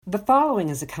The following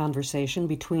is a conversation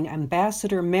between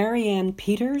Ambassador Marianne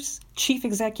Peters, Chief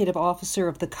Executive Officer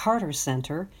of the Carter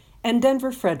Center, and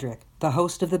Denver Frederick, the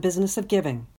host of The Business of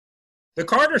Giving. The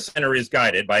Carter Center is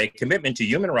guided by a commitment to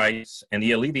human rights and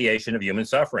the alleviation of human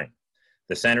suffering.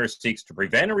 The center seeks to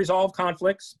prevent and resolve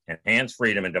conflicts, enhance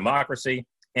freedom and democracy,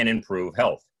 and improve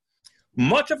health.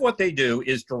 Much of what they do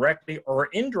is directly or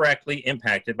indirectly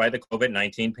impacted by the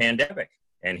COVID-19 pandemic.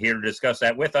 And here to discuss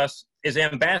that with us is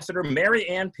Ambassador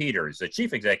Marianne Peters, the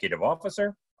Chief Executive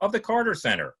Officer of the Carter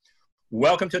Center.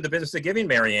 Welcome to the Business of Giving,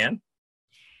 Marianne.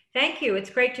 Thank you.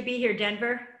 It's great to be here,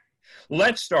 Denver.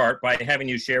 Let's start by having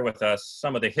you share with us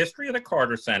some of the history of the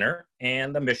Carter Center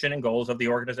and the mission and goals of the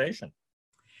organization.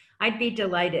 I'd be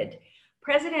delighted.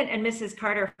 President and Mrs.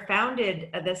 Carter founded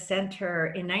the center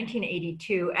in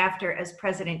 1982 after, as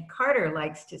President Carter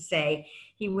likes to say,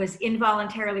 he was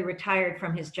involuntarily retired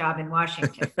from his job in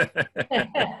Washington.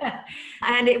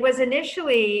 And it was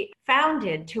initially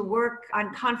founded to work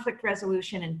on conflict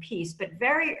resolution and peace, but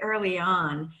very early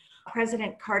on,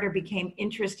 President Carter became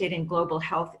interested in global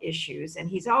health issues, and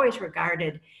he's always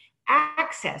regarded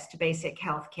access to basic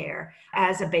health care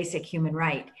as a basic human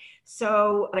right.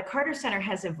 So the Carter Center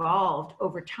has evolved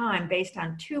over time based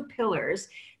on two pillars,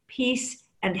 peace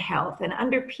and health. And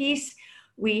under peace,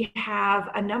 we have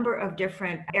a number of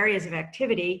different areas of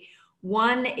activity.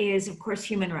 One is, of course,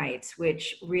 human rights,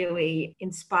 which really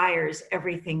inspires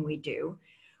everything we do.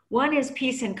 One is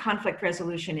peace and conflict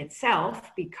resolution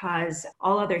itself, because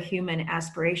all other human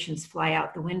aspirations fly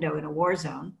out the window in a war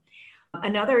zone.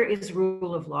 Another is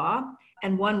rule of law,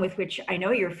 and one with which I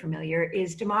know you're familiar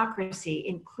is democracy,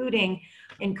 including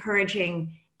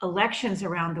encouraging elections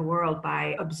around the world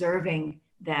by observing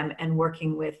them and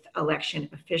working with election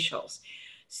officials.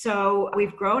 So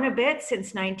we've grown a bit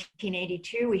since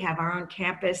 1982. We have our own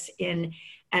campus in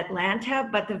Atlanta,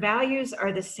 but the values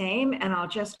are the same, and I'll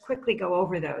just quickly go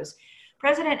over those.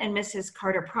 President and Mrs.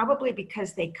 Carter, probably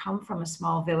because they come from a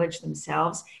small village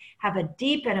themselves, have a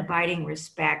deep and abiding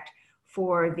respect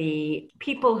for the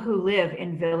people who live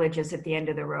in villages at the end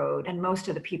of the road. And most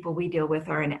of the people we deal with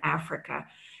are in Africa.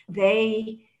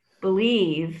 They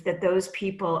believe that those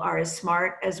people are as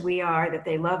smart as we are, that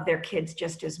they love their kids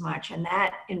just as much. And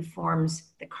that informs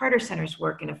the Carter Center's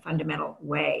work in a fundamental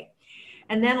way.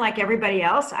 And then, like everybody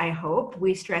else, I hope,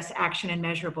 we stress action and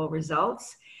measurable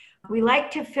results. We like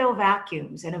to fill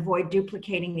vacuums and avoid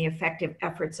duplicating the effective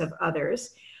efforts of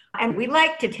others. And we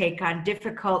like to take on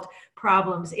difficult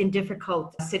problems in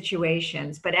difficult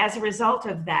situations. But as a result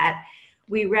of that,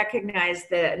 we recognize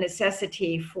the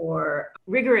necessity for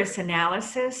rigorous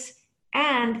analysis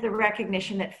and the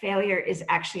recognition that failure is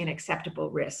actually an acceptable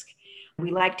risk.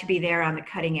 We like to be there on the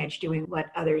cutting edge doing what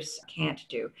others can't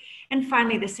do. And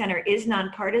finally, the center is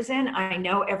nonpartisan. I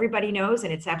know everybody knows,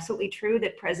 and it's absolutely true,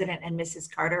 that President and Mrs.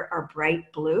 Carter are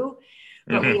bright blue,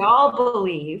 but we all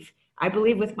believe, I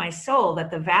believe with my soul,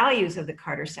 that the values of the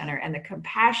Carter Center and the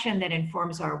compassion that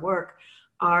informs our work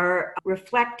are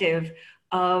reflective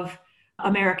of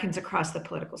Americans across the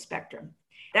political spectrum.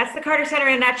 That's the Carter Center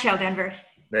in a nutshell, Denver.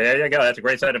 There you go. That's a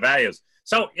great set of values.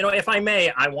 So, if I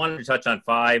may, I wanted to touch on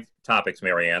 5 topics,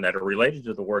 Marianne, that are related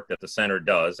to the work that the center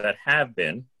does that have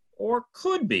been or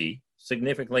could be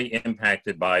significantly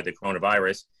impacted by the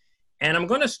coronavirus. And I'm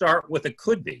going to start with a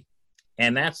could be.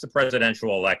 And that's the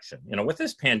presidential election. With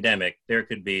this pandemic, there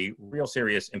could be real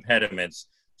serious impediments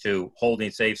to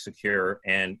holding safe, secure,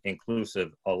 and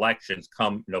inclusive elections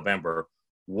come November.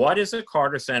 What is the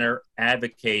Carter Center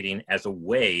advocating as a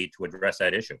way to address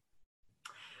that issue?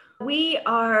 We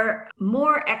are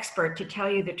more expert, to tell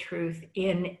you the truth,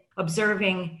 in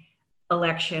observing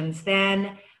elections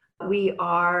than we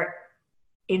are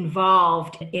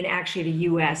involved in actually the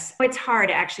U.S. It's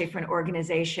hard actually for an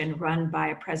organization run by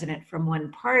a president from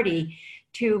one party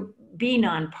to be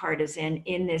nonpartisan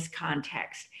in this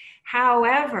context.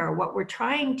 However, what we're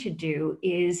trying to do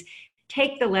is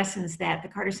take the lessons that the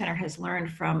Carter Center has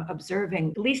learned from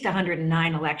observing at least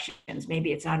 109 elections,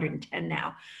 maybe it's 110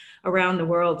 now, around the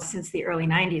world since the early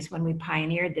 90s when we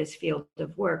pioneered this field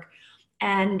of work.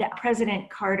 And President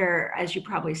Carter, as you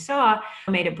probably saw,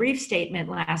 made a brief statement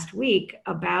last week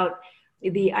about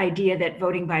the idea that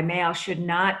voting by mail should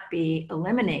not be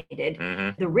eliminated.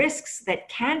 The risks that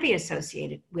can be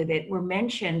associated with it were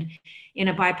mentioned in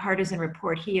a bipartisan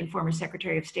report he and former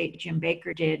Secretary of State Jim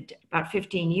Baker did about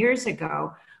 15 years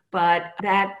ago. But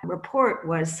that report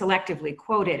was selectively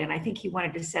quoted, and I think he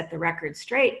wanted to set the record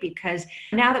straight, because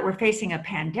now that we're facing a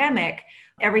pandemic,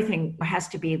 everything has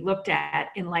to be looked at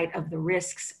in light of the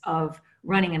risks of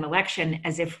running an election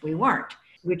as if we weren't.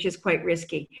 which is quite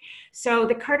risky. So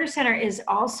the Carter Center is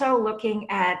also looking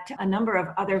at a number of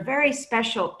other very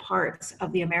special parts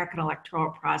of the American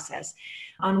electoral process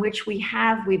on which we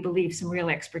have, we believe, some real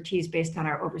expertise based on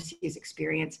our overseas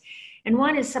experience. And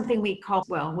one is something we call,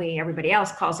 everybody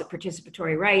else calls it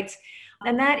participatory rights.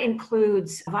 And that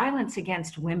includes violence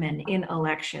against women in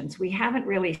elections. We haven't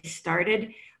really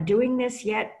started doing this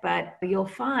yet, but you'll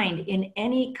find in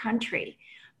any country,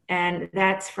 and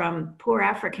that's from poor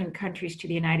African countries to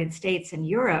the United States and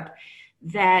Europe,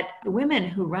 that the women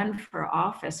who run for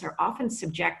office are often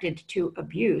subjected to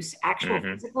abuse, actual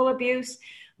physical abuse,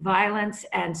 violence,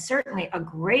 and certainly a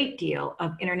great deal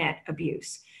of internet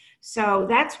abuse. So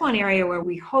that's one area where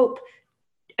we hope,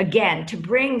 again, to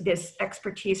bring this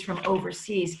expertise from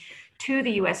overseas to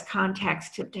the US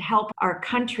context to help our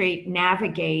country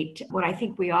navigate what I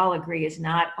think we all agree is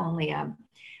not only a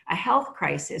health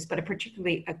crisis, but a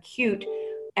particularly acute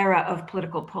era of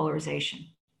political polarization.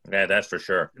 Yeah, that's for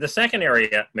sure. The second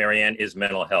area, Marianne, is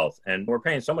mental health. And we're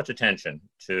paying so much attention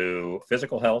to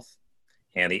physical health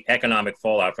and the economic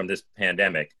fallout from this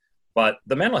pandemic. But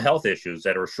the mental health issues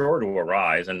that are sure to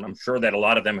arise, and I'm sure that a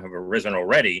lot of them have arisen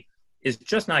already, is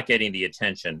just not getting the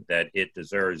attention that it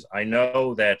deserves. I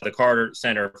know that the Carter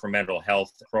Center for Mental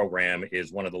Health program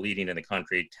is one of the leading in the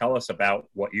country. Tell us about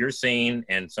what you're seeing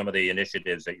and some of the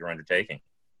initiatives that you're undertaking.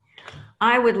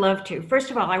 I would love to. First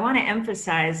of all, I want to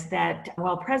emphasize that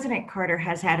while President Carter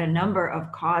has had a number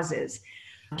of causes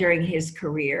during his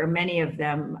career, many of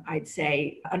them, I'd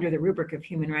say, under the rubric of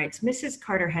human rights, Mrs.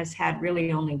 Carter has had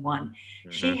really only one.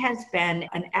 She has been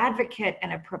an advocate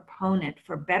and a proponent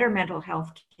for better mental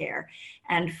health care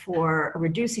and for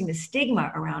reducing the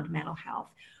stigma around mental health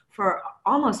for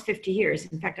almost 50 years.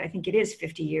 In fact, I think it is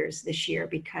 50 years this year,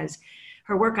 because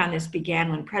her work on this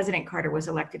began when President Carter was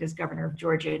elected as governor of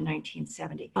Georgia in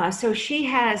 1970. So she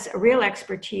has a real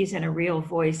expertise and a real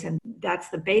voice, and that's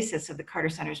the basis of the Carter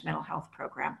Center's mental health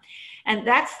program. And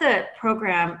that's the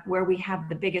program where we have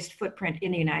the biggest footprint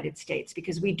in the United States,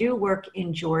 because we do work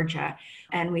in Georgia,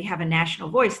 and we have a national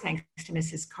voice thanks to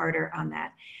Mrs. Carter on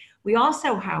that. We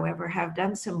also, however, have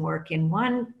done some work in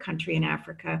one country in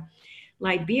Africa,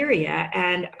 Liberia,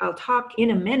 and I'll talk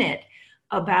in a minute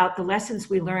about the lessons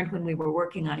we learned when we were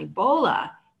working on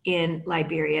Ebola in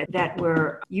Liberia that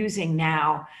we're using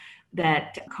now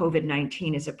that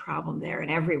COVID-19 is a problem there and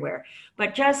everywhere.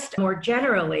 But just more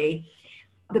generally,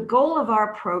 the goal of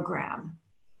our program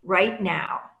right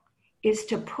now is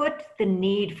to put the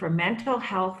need for mental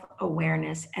health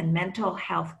awareness and mental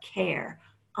health care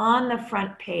on the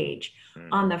front page,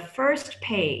 on the first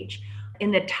page, in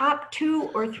the top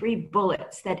 2 or 3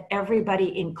 bullets that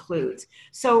everybody includes.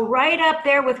 So right up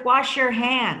there with wash your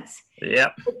hands.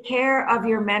 Yep. Take care of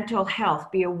your mental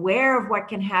health. Be aware of what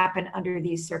can happen under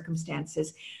these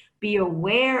circumstances. Be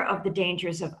aware of the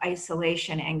dangers of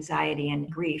isolation, anxiety, and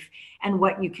grief, and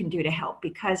what you can do to help,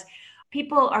 because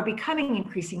people are becoming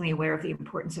increasingly aware of the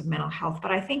importance of mental health, but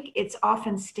I think it's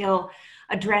often still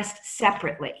addressed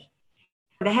separately.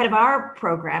 The head of our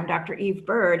program, Dr. Eve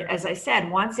Bird, as I said,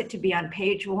 wants it to be on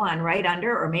page 1, right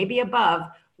under or maybe above,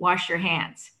 wash your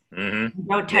hands.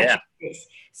 Don't touch your face.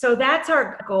 So that's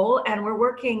our goal, and we're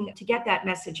working to get that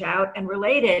message out, and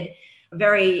related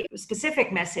very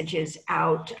specific messages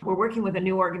out. We're working with a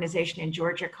new organization in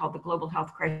Georgia called the Global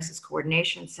Health Crisis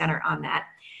Coordination Center on that.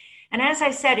 And as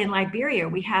I said, in Liberia,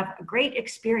 we have a great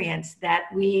experience that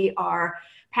we are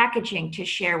packaging to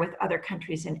share with other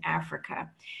countries in Africa.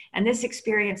 And this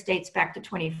experience dates back to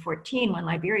 2014, when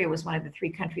Liberia was one of the 3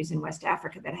 countries in West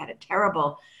Africa that had a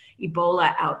terrible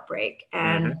Ebola outbreak.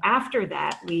 And after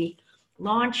that, we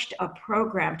launched a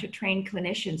program to train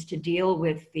clinicians to deal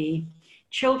with the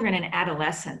children and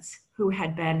adolescents who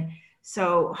had been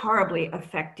so horribly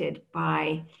affected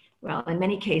by, well, in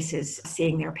many cases,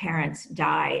 seeing their parents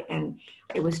die. And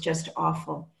it was just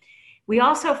awful. We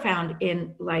also found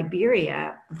in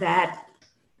Liberia that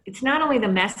it's not only the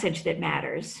message that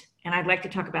matters, and I'd like to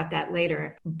talk about that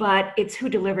later, but it's who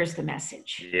delivers the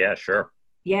message. Yeah, sure.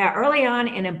 Yeah, early on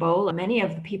in Ebola, many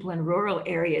of the people in rural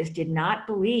areas did not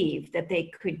believe that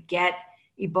they could get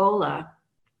Ebola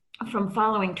from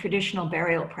following traditional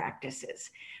burial practices.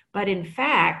 But in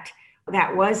fact,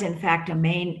 that was in fact a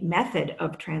main method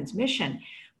of transmission.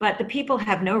 But the people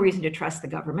have no reason to trust the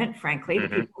government, frankly, the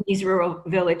people in these rural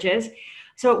villages.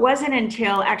 So it wasn't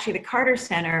until actually the Carter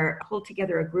Center pulled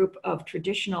together a group of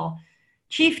traditional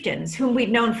chieftains whom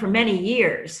we'd known for many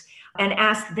years and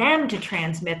asked them to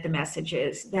transmit the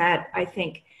messages that I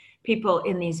think people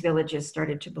in these villages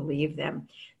started to believe them.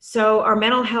 So our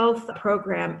mental health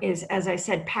program is, as I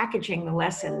said, packaging the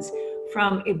lessons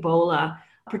from Ebola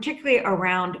particularly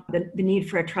around the need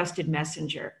for a trusted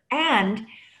messenger and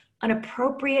an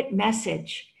appropriate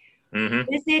message.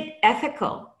 Mm-hmm. Is it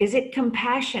ethical? Is it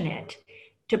compassionate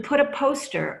to put a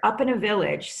poster up in a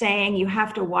village saying you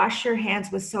have to wash your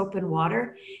hands with soap and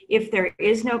water if there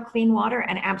is no clean water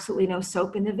and absolutely no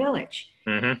soap in the village?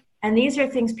 Mm-hmm. And these are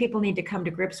things people need to come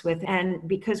to grips with. And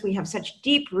because we have such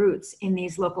deep roots in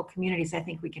these local communities, I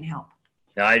think we can help.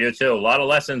 Yeah, I do too. A lot of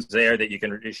lessons there that you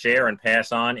can share and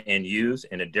pass on and use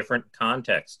in a different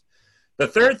context. The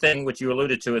third thing, which you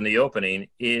alluded to in the opening,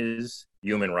 is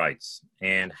human rights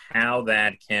and how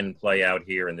that can play out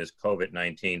here in this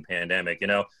COVID-19 pandemic. You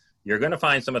know, you're going to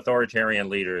find some authoritarian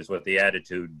leaders with the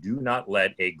attitude, do not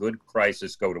let a good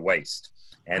crisis go to waste.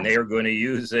 And they are going to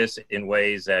use this in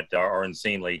ways that are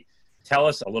unseemly. Tell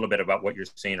us a little bit about what you're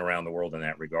seeing around the world in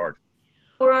that regard.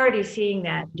 We're already seeing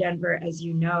that, Denver, as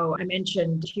you know. I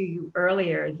mentioned to you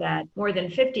earlier that more than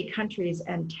 50 countries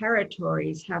and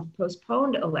territories have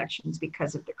postponed elections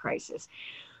because of the crisis.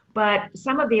 But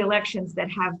some of the elections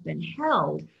that have been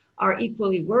held are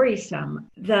equally worrisome.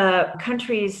 The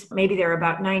countries, maybe there are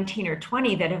about 19 or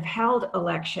 20 that have held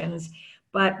elections,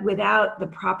 but without the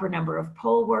proper number of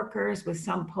poll workers, with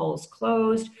some polls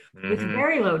closed, with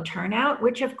very low turnout,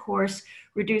 which of course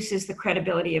reduces the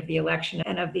credibility of the election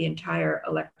and of the entire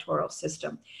electoral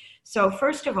system. So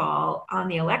first of all, on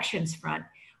the elections front,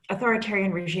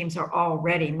 authoritarian regimes are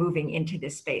already moving into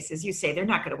this space. As you say, they're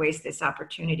not going to waste this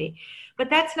opportunity. But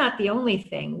that's not the only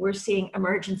thing. We're seeing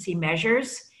emergency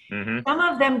measures, some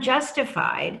of them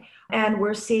justified, and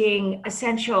we're seeing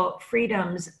essential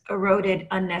freedoms eroded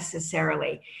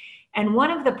unnecessarily. And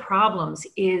one of the problems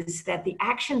is that the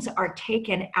actions are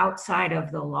taken outside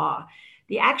of the law.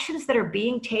 The actions that are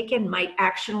being taken might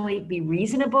actually be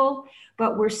reasonable,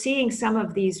 but we're seeing some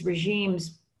of these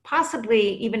regimes,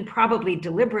 possibly even probably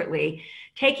deliberately,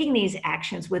 taking these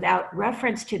actions without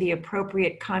reference to the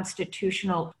appropriate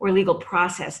constitutional or legal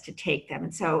process to take them.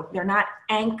 And so they're not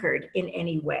anchored in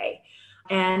any way.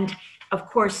 And of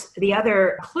course, the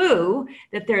other clue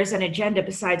that there's an agenda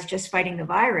besides just fighting the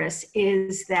virus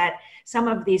is that some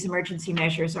of these emergency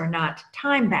measures are not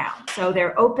time-bound. So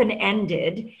they're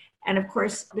open-ended. And of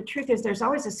course, the truth is there's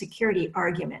always a security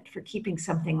argument for keeping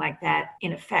something like that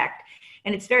in effect.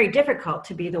 And it's very difficult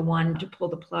to be the one to pull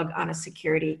the plug on a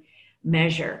security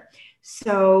measure.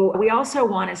 So we also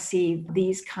want to see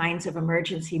these kinds of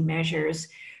emergency measures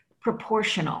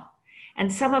proportional.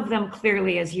 And some of them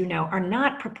clearly, as you know, are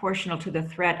not proportional to the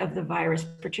threat of the virus,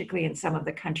 particularly in some of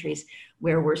the countries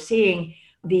where we're seeing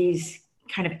these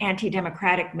kind of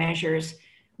anti-democratic measures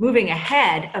moving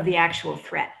ahead of the actual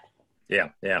threat.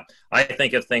 Yeah. I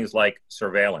think of things like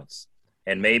surveillance.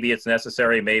 And maybe it's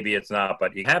necessary, maybe it's not,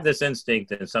 but you have this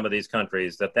instinct in some of these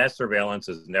countries that surveillance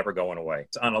is never going away.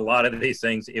 On a lot of these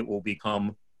things, it will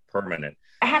become permanent.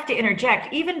 I have to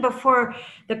interject, even before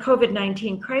the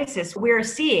COVID-19 crisis, we're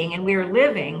seeing and we're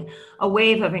living a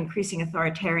wave of increasing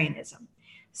authoritarianism.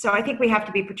 So I think we have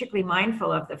to be particularly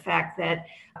mindful of the fact that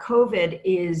COVID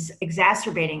is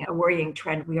exacerbating a worrying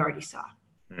trend we already saw.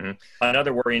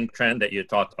 Another worrying trend that you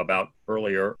talked about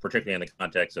earlier, particularly in the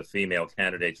context of female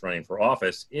candidates running for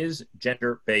office, is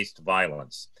gender-based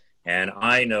violence. And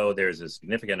I know there's a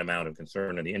significant amount of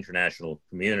concern in the international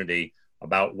community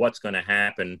about what's going to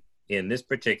happen in this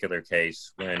particular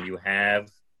case when you have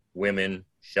women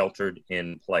sheltered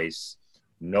in place,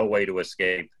 no way to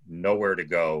escape, nowhere to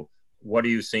go. What are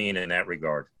you seeing in that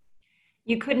regard?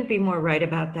 You couldn't be more right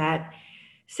about that.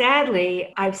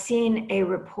 Sadly, I've seen a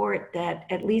report that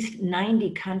at least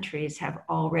 90 countries have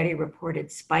already reported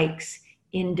spikes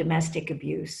in domestic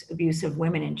abuse of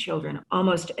women and children,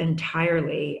 almost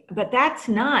entirely. But that's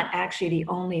not actually the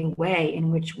only way in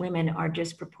which women are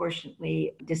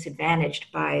disproportionately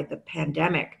disadvantaged by the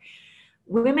pandemic.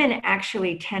 Women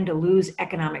actually tend to lose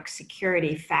economic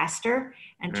security faster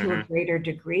and to a greater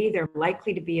degree. They're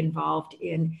likely to be involved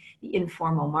in the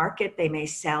informal market. They may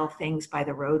sell things by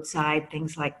the roadside,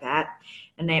 things like that.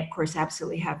 And they, of course,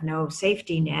 absolutely have no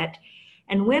safety net.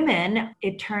 And women,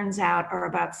 it turns out, are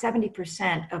about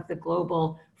 70% of the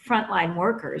global frontline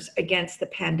workers against the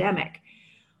pandemic.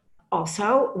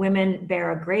 Also, women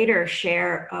bear a greater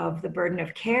share of the burden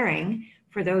of caring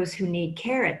for those who need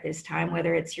care at this time,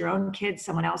 whether it's your own kids,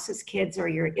 someone else's kids, or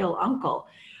your ill uncle.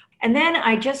 And then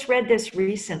I just read this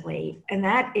recently, and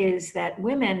that is that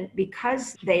women,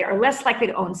 because they are less likely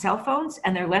to own cell phones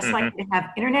and they're less likely to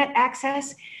have internet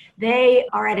access, they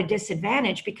are at a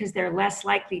disadvantage because they're less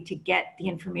likely to get the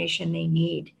information they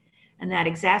need. And that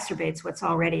exacerbates what's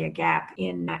already a gap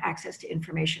in access to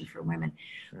information for women.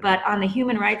 But on the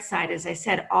human rights side, as I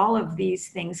said, all of these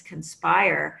things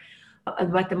conspire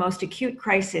But the most acute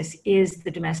crisis is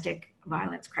the domestic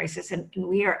violence crisis. And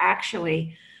we are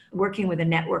actually working with a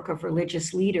network of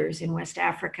religious leaders in West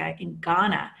Africa, in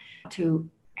Ghana, to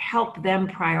help them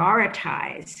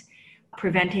prioritize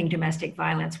preventing domestic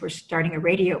violence. We're starting a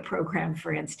radio program,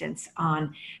 for instance,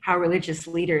 on how religious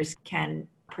leaders can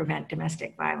prevent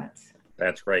domestic violence.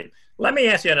 That's great. Let me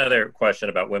ask you another question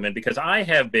about women, because I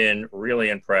have been really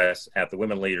impressed at the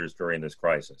women leaders during this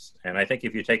crisis. And I think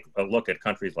if you take a look at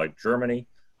countries like Germany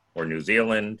or New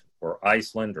Zealand or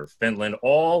Iceland or Finland,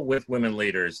 all with women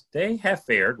leaders, they have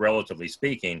fared, relatively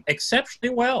speaking,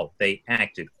 exceptionally well. They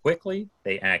acted quickly,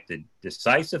 they acted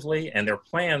decisively, and their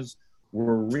plans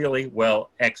were really well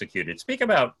executed. Speak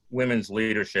about women's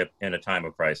leadership in a time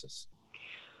of crisis.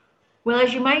 Well,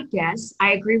 as you might guess,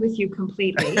 I agree with you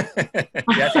completely.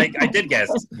 Yes, I did guess.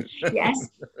 Yes.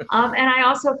 And I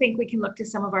also think we can look to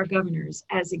some of our governors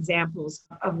as examples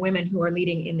of women who are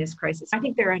leading in this crisis. I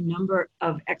think there are a number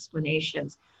of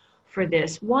explanations for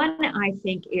this. One, I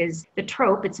think, is the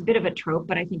trope. It's a bit of a trope,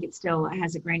 but I think it still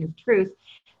has a grain of truth,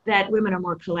 that women are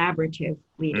more collaborative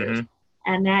leaders. Mm-hmm.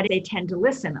 And that they tend to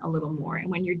listen a little more. And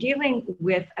when you're dealing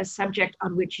with a subject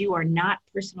on which you are not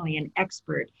personally an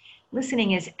expert,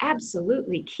 listening is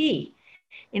absolutely key.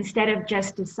 Instead of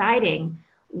just deciding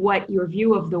what your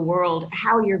view of the world,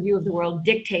 how your view of the world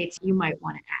dictates you might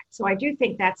want to act. So I do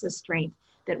think that's a strength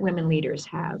that women leaders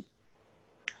have.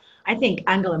 I think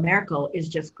Angela Merkel is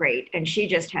just great, and she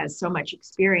just has so much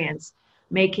experience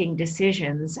making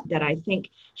decisions that I think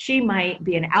she might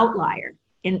be an outlier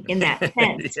in that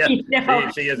sense. Yeah, you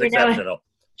know, she is exceptional.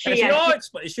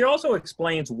 She also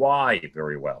explains why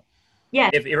very well. Yeah.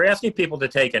 If you're asking people to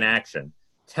take an action,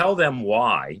 tell them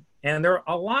why, and they're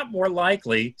a lot more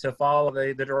likely to follow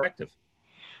the directive.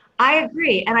 I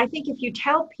agree. And I think if you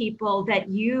tell people that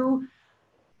you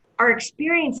are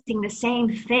experiencing the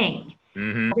same thing,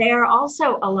 mm-hmm. they are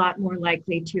also a lot more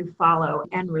likely to follow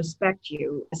and respect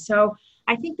you. So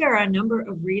I think there are a number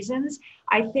of reasons.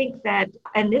 I think that,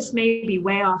 and this may be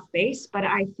way off base, but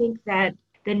I think that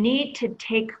the need to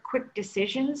take quick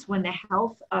decisions when the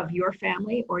health of your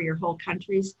family or your whole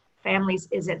country's families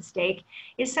is at stake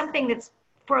is something that's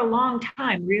for a long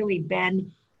time really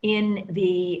been in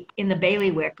the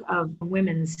bailiwick of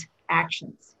women's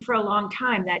actions. For a long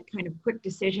time, that kind of quick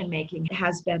decision making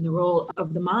has been the role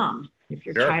of the mom if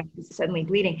your child is suddenly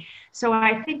bleeding. So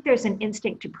I think there's an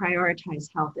instinct to prioritize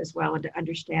health as well and to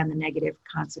understand the negative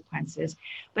consequences.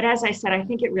 But as I said, I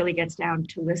think it really gets down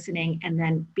to listening and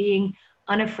then being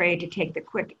unafraid to take the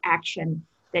quick action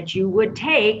that you would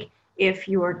take if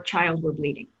your child were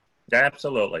bleeding.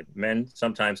 Absolutely. Men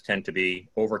sometimes tend to be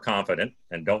overconfident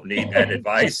and don't need that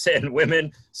advice, and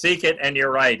women seek it. And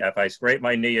you're right. If I scrape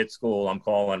my knee at school, I'm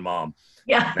calling mom.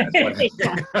 Yeah. That's what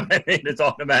I mean, it's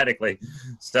automatically.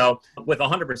 So with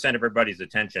 100% of everybody's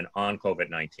attention on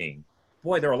COVID-19,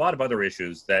 boy, there are a lot of other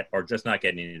issues that are just not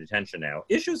getting any attention now.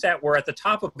 Issues that were at the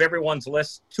top of everyone's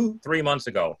list 2-3 months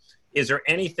ago. Is there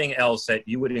anything else that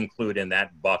you would include in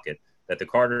that bucket that the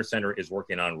Carter Center is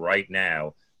working on right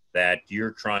now that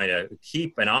you're trying to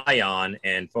keep an eye on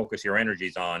and focus your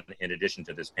energies on in addition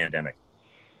to this pandemic?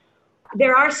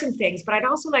 There are some things, but I'd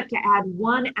also like to add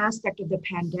one aspect of the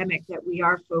pandemic that we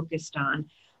are focused on,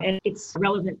 and it's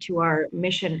relevant to our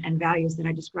mission and values that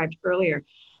I described earlier,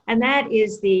 and that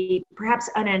is the perhaps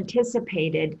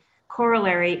unanticipated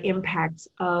corollary impacts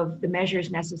of the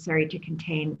measures necessary to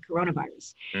contain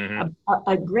coronavirus. Mm-hmm.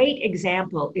 A great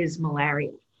example is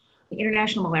malaria. The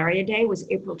International Malaria Day was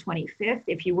April 25th.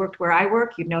 If you worked where I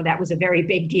work, you'd know that was a very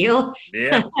big deal.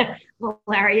 Yeah.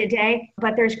 Malaria Day.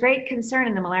 But there's great concern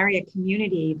in the malaria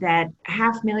community that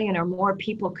 500,000 or more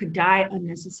people could die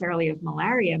unnecessarily of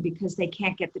malaria because they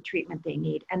can't get the treatment they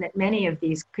need, and that many of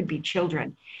these could be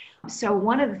children. So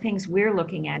one of the things we're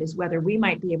looking at is whether we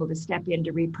might be able to step in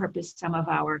to repurpose some of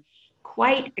our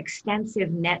quite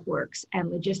extensive networks and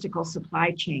logistical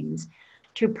supply chains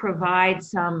to provide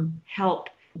some help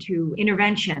to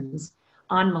interventions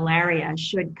on malaria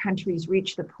should countries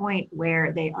reach the point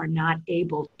where they are not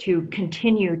able to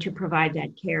continue to provide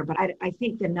that care. But I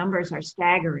think the numbers are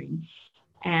staggering,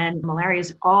 and malaria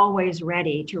is always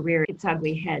ready to rear its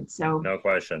ugly head. So no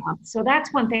question. So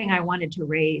that's one thing I wanted to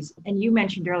raise. And you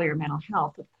mentioned earlier mental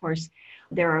health. Of course,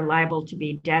 there are liable to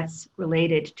be deaths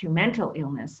related to mental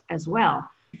illness as well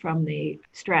from the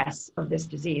stress of this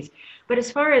disease. But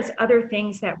as far as other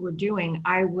things that we're doing,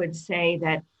 I would say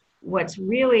that what's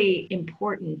really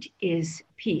important is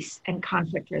peace and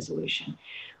conflict resolution,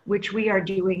 which we are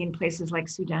doing in places like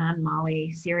Sudan,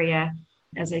 Mali, Syria.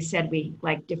 As I said, we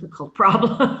like difficult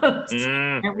problems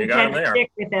and we tend to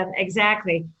stick with them.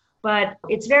 Exactly. But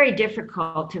it's very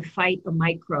difficult to fight a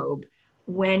microbe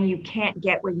when you can't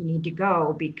get where you need to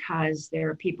go because there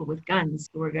are people with guns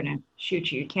who are going to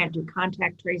shoot you. You can't do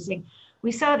contact tracing.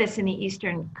 We saw this in the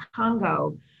Eastern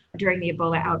Congo during the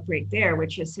Ebola outbreak there,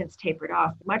 which has since tapered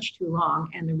off much too long.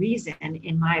 And the reason,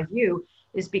 in my view,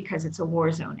 is because it's a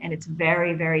war zone and it's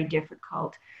very, very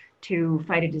difficult to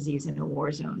fight a disease in a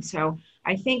war zone. So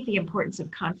I think the importance of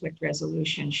conflict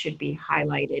resolution should be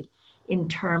highlighted in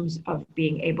terms of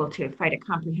being able to fight a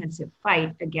comprehensive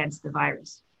fight against the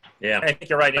virus. Yeah, I think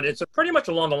you're right. And it's pretty much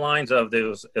along the lines of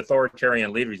those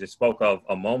authoritarian leaders you spoke of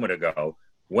a moment ago.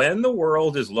 When the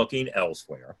world is looking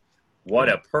elsewhere, what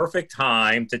a perfect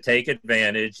time to take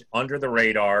advantage under the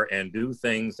radar and do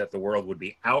things that the world would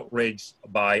be outraged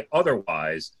by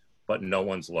otherwise, but no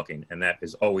one's looking. And that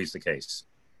is always the case.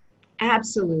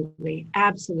 Absolutely.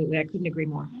 Absolutely. I couldn't agree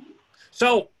more.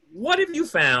 So what have you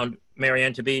found,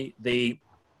 Marianne, to be the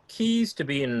keys to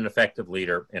being an effective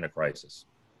leader in a crisis?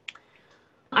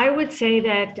 I would say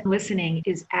that listening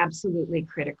is absolutely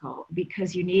critical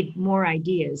because you need more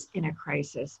ideas in a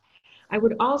crisis. I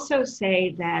would also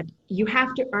say that you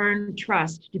have to earn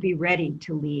trust to be ready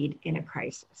to lead in a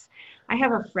crisis. I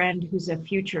have a friend who's a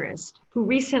futurist who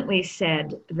recently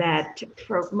said that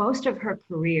for most of her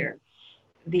career,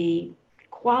 the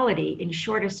quality in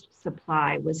shortest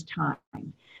supply was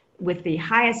time. With the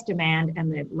highest demand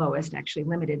and the lowest, actually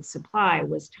limited supply,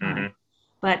 was time. Mm-hmm.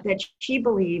 But that she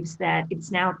believes that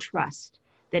it's now trust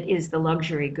that is the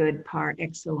luxury good par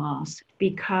excellence,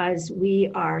 because we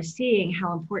are seeing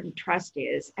how important trust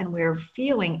is, and we're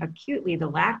feeling acutely the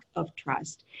lack of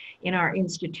trust in our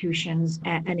institutions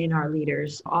and in our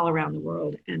leaders all around the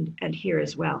world and here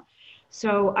as well.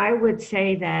 So I would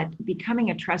say that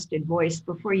becoming a trusted voice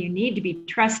before you need to be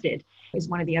trusted is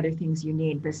one of the other things you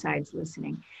need besides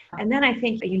listening. And then I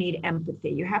think that you need empathy.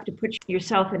 You have to put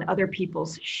yourself in other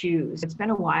people's shoes. It's been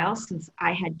a while since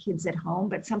I had kids at home,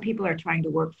 but some people are trying to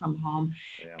work from home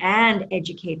and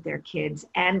educate their kids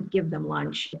and give them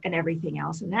lunch and everything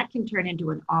else. And that can turn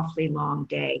into an awfully long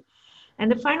day.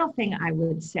 And the final thing I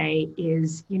would say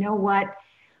is, you know what?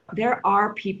 There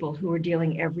are people who are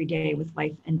dealing every day with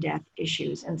life and death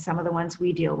issues, and some of the ones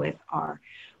we deal with are,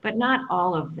 but not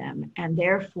all of them. And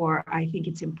therefore, I think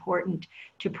it's important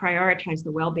to prioritize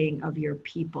the well-being of your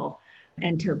people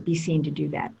and to be seen to do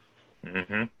that.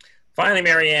 Mm-hmm. Finally,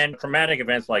 Marianne, traumatic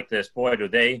events like this, boy, do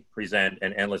they present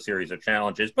an endless series of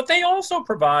challenges, but they also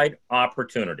provide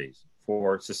opportunities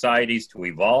for societies to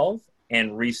evolve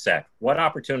and reset. What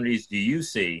opportunities do you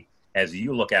see as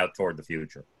you look out toward the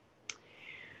future?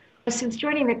 Since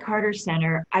joining the Carter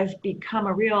Center, I've become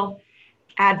a real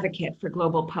advocate for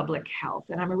global public health.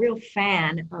 And I'm a real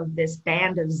fan of this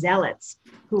band of zealots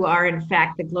who are, in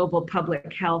fact, the global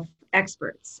public health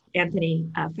experts. Anthony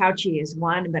Fauci is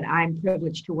one, but I'm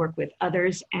privileged to work with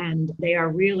others. And they are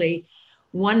really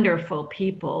wonderful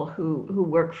people who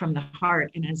work from the heart.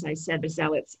 And as I said,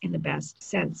 zealots in the best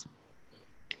sense.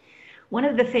 One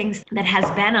of the things that has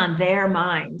been on their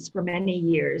minds for many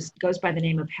years goes by the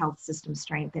name of health system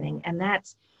strengthening, and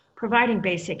that's providing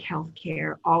basic health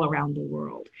care all around the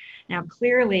world. Now,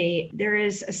 clearly, there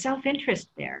is a self-interest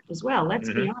there as well. Let's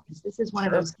be honest. This is one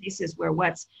of those cases where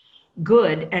what's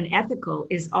good and ethical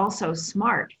is also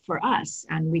smart for us,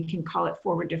 and we can call it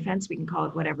forward defense. We can call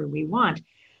it whatever we want.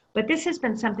 But this has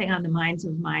been something on the minds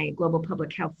of my global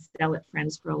public health zealot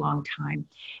friends for a long time.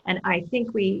 And I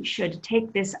think we should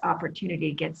take this opportunity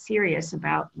to get serious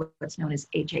about what's known as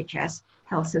HHS,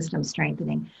 health system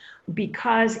strengthening,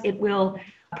 because it will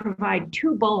provide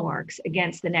two bulwarks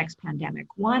against the next pandemic.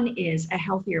 One is a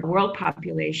healthier world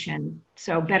population,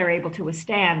 so better able to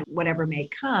withstand whatever may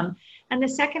come. And the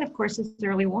second, of course, is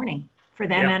early warning for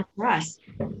them and for us.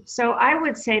 So I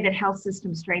would say that health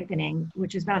system strengthening,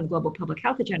 which has been on the global public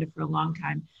health agenda for a long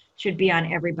time, should be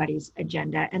on everybody's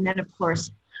agenda. And then, of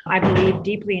course, I believe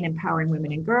deeply in empowering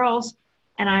women and girls.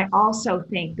 And I also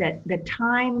think that the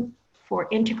time for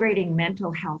integrating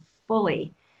mental health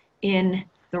fully in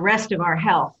the rest of our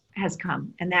health has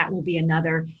come. And that will be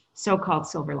another so-called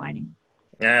silver lining.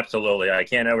 Absolutely. I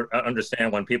can't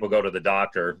understand when people go to the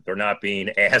doctor, they're not being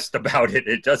asked about it.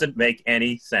 It doesn't make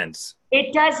any sense.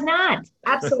 It does not.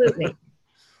 Absolutely.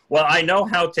 Well, I know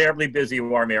how terribly busy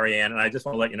you are, Marianne, and I just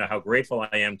want to let you know how grateful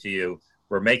I am to you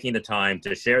for making the time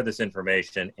to share this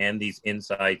information and these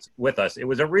insights with us. It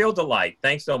was a real delight.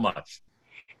 Thanks so much.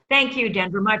 Thank you,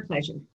 Denver. My pleasure.